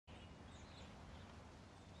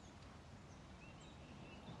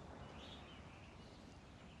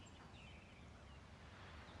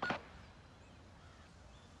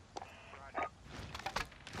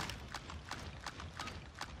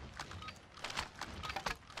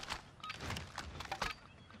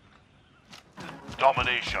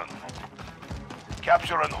domination.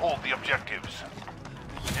 Capture and hold the objectives.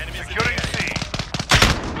 Securing C.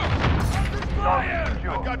 I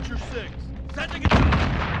Secure. got your six. Sending it.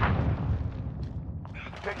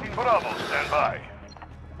 Taking Bravo, stand by.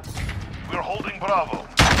 We're holding Bravo.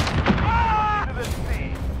 Needed at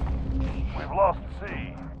C. We've lost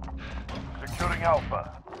C. Securing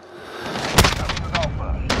Alpha. Captured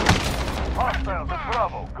Alpha. Hostiles at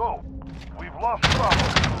Bravo, go. We've lost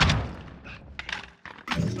Bravo.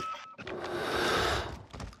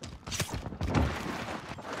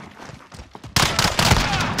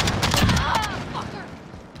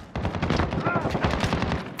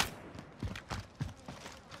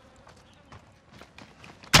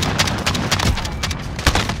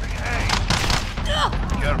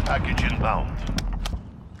 Care package inbound.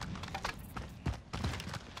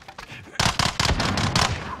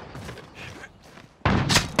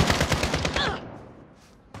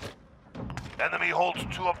 Enemy holds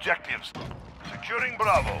 2 objectives. Securing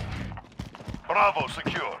Bravo. Bravo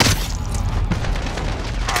secure.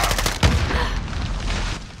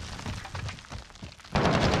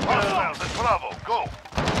 Hostiles at Bravo, go.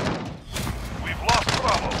 We've lost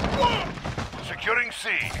Bravo. Securing C.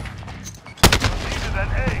 Needed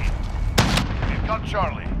at A. We've got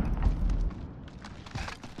Charlie.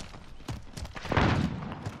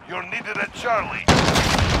 You're needed at Charlie.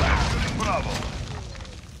 Securing Bravo.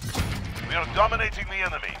 We are dominating the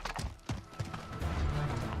enemy.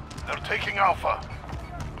 They're taking Alpha.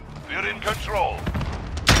 We're in control.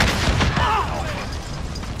 Alpha.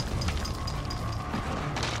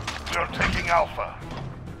 We are taking Alpha.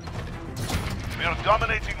 We are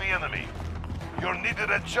dominating the enemy. You're needed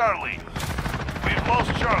at Charlie. We've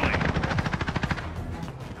lost Charlie.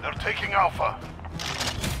 They're taking Alpha.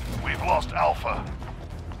 We've lost Alpha.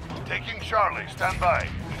 Taking Charlie, stand by.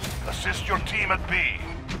 Assist your team at B.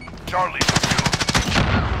 Charlie secure.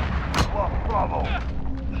 Lost Bravo.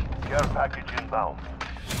 Care package inbound.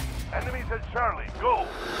 Enemies at Charlie, go.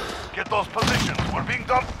 Get those positions, we're being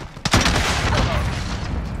dumped.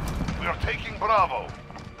 We are taking Bravo.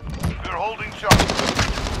 We're holding Charlie.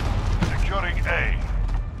 Securing A.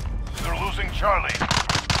 We're losing Charlie.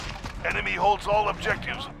 Enemy holds all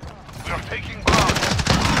objectives. We are taking Bravo.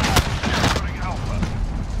 Securing Alpha.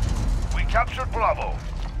 We captured Bravo.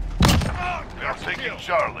 We are taking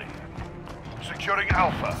Charlie. Securing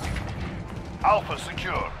Alpha. Alpha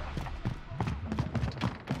secure.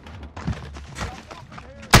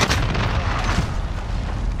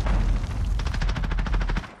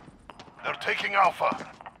 They're taking Alpha.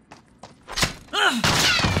 Needed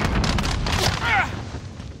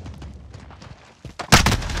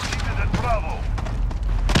at Bravo.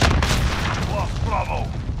 Lost Bravo.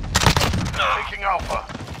 They're taking Alpha.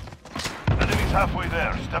 Enemy's halfway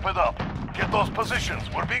there. Step it up. Get those positions.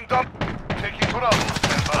 We're being done. Taking Bravo.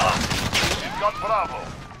 Stand by. We've got Bravo.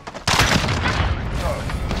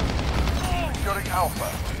 Securing Alpha.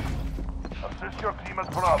 Assist your team at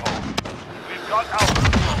Bravo. We've got Alpha.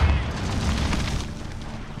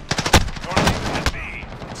 Your team at B.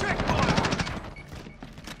 Check fire.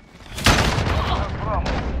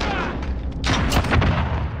 Bravo.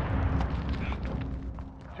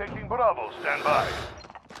 Taking Bravo. Stand by.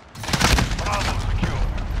 Bravo secure.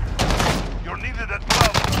 You're needed at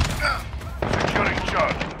Bravo. Securing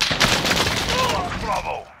Charlie.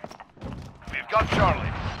 Bravo. We've got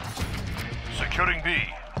Charlie. Securing B.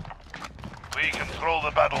 We control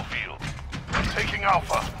the battlefield. We're taking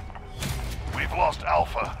Alpha. We've lost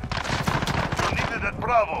Alpha. You're needed at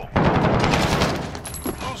Bravo.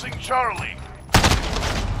 Losing Charlie.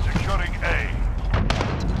 Securing A.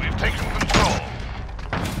 We've taken control.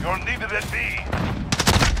 You're needed at B.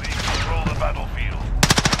 We control the battlefield.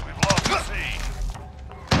 We've lost C.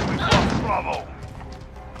 We've lost Bravo.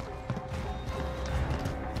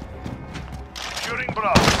 Securing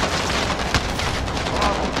Bravo.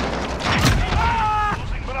 Bravo.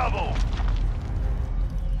 Losing Bravo.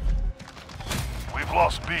 We've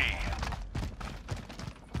lost B.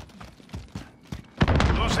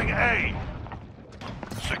 Losing A.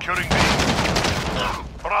 Securing B.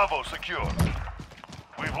 Bravo secure.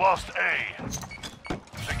 We've lost A.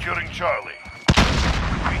 Securing Charlie.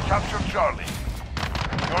 We captured Charlie.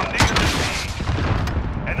 You're needed at B.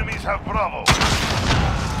 Enemies have Bravo.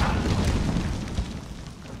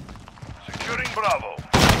 Securing Bravo.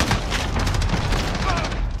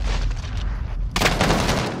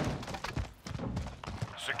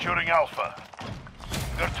 Securing Alpha.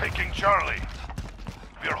 They're taking Charlie.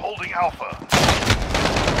 We're holding Alpha.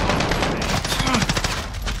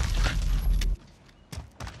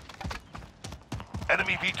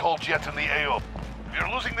 Enemy VTOL jet in the AO.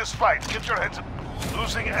 We're losing this fight. Get your heads up.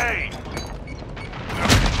 Losing A.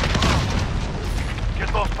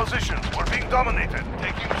 Get those positions. We're being dominated.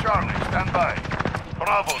 Taking Charlie. Stand by.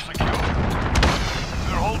 Bravo secure.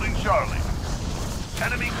 We're holding Charlie.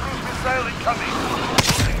 Enemy cruise missile incoming.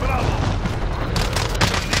 Losing Bravo.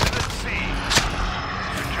 We're needed at sea.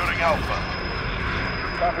 Securing Alpha.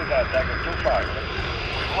 Copy that, Dagger 2-5.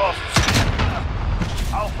 We've lost C.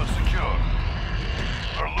 Alpha secure.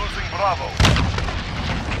 We're losing Bravo.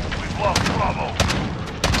 We've lost Bravo.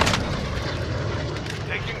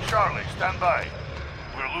 Taking Charlie. Stand by.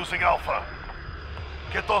 We're losing Alpha.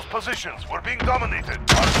 Get those positions. We're being dominated.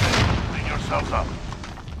 Clean yourselves up.